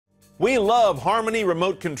We love Harmony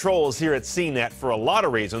remote controls here at CNET for a lot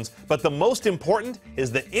of reasons, but the most important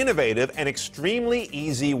is the innovative and extremely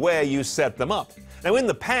easy way you set them up. Now, in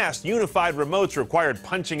the past, unified remotes required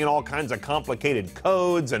punching in all kinds of complicated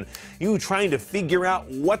codes and you trying to figure out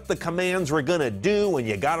what the commands were going to do when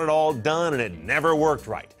you got it all done and it never worked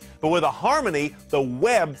right. But with a Harmony, the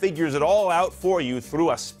web figures it all out for you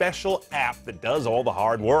through a special app that does all the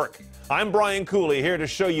hard work. I'm Brian Cooley here to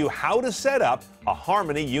show you how to set up a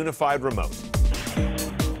Harmony unified remote.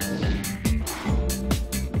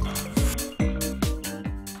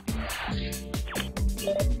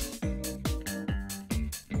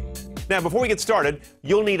 Now, before we get started,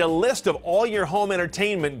 you'll need a list of all your home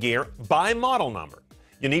entertainment gear by model number.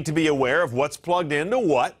 You need to be aware of what's plugged into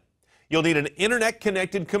what. You'll need an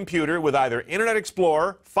internet-connected computer with either Internet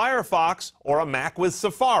Explorer, Firefox, or a Mac with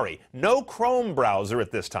Safari. No Chrome browser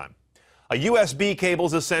at this time. A USB cable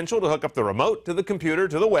is essential to hook up the remote to the computer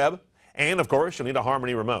to the web. And, of course, you'll need a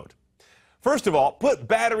Harmony remote. First of all, put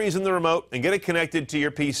batteries in the remote and get it connected to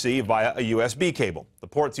your PC via a USB cable. The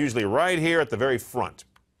port's usually right here at the very front.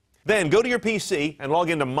 Then go to your PC and log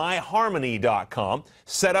into myharmony.com,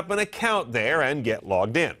 set up an account there, and get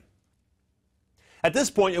logged in. At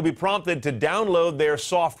this point, you'll be prompted to download their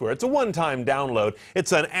software. It's a one-time download.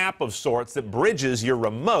 It's an app of sorts that bridges your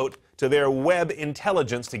remote to their web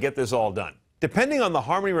intelligence to get this all done. Depending on the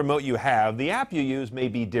Harmony remote you have, the app you use may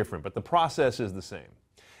be different, but the process is the same.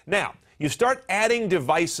 Now, you start adding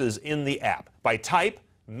devices in the app by type,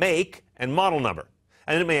 make, and model number.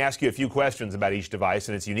 And it may ask you a few questions about each device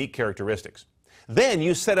and its unique characteristics. Then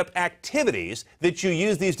you set up activities that you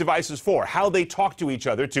use these devices for, how they talk to each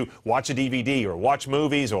other to watch a DVD or watch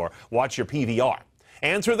movies or watch your PVR.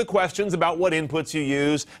 Answer the questions about what inputs you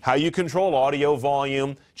use, how you control audio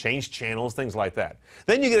volume, change channels, things like that.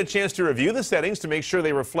 Then you get a chance to review the settings to make sure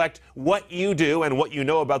they reflect what you do and what you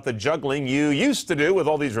know about the juggling you used to do with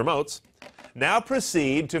all these remotes. Now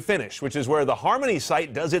proceed to finish, which is where the Harmony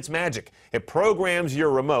site does its magic. It programs your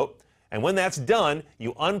remote, and when that's done,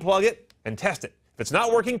 you unplug it and test it. If it's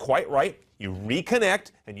not working quite right, you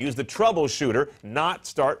reconnect and use the troubleshooter, not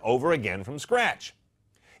start over again from scratch.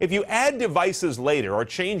 If you add devices later or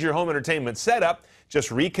change your home entertainment setup, just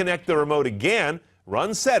reconnect the remote again,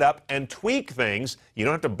 run setup, and tweak things. You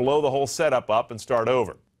don't have to blow the whole setup up and start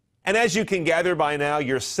over. And as you can gather by now,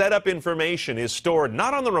 your setup information is stored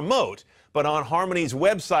not on the remote, but on Harmony's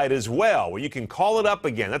website as well, where you can call it up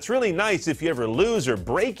again. That's really nice if you ever lose or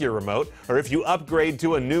break your remote, or if you upgrade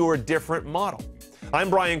to a new or different model. I'm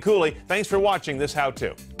Brian Cooley. Thanks for watching this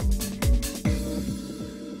how-to.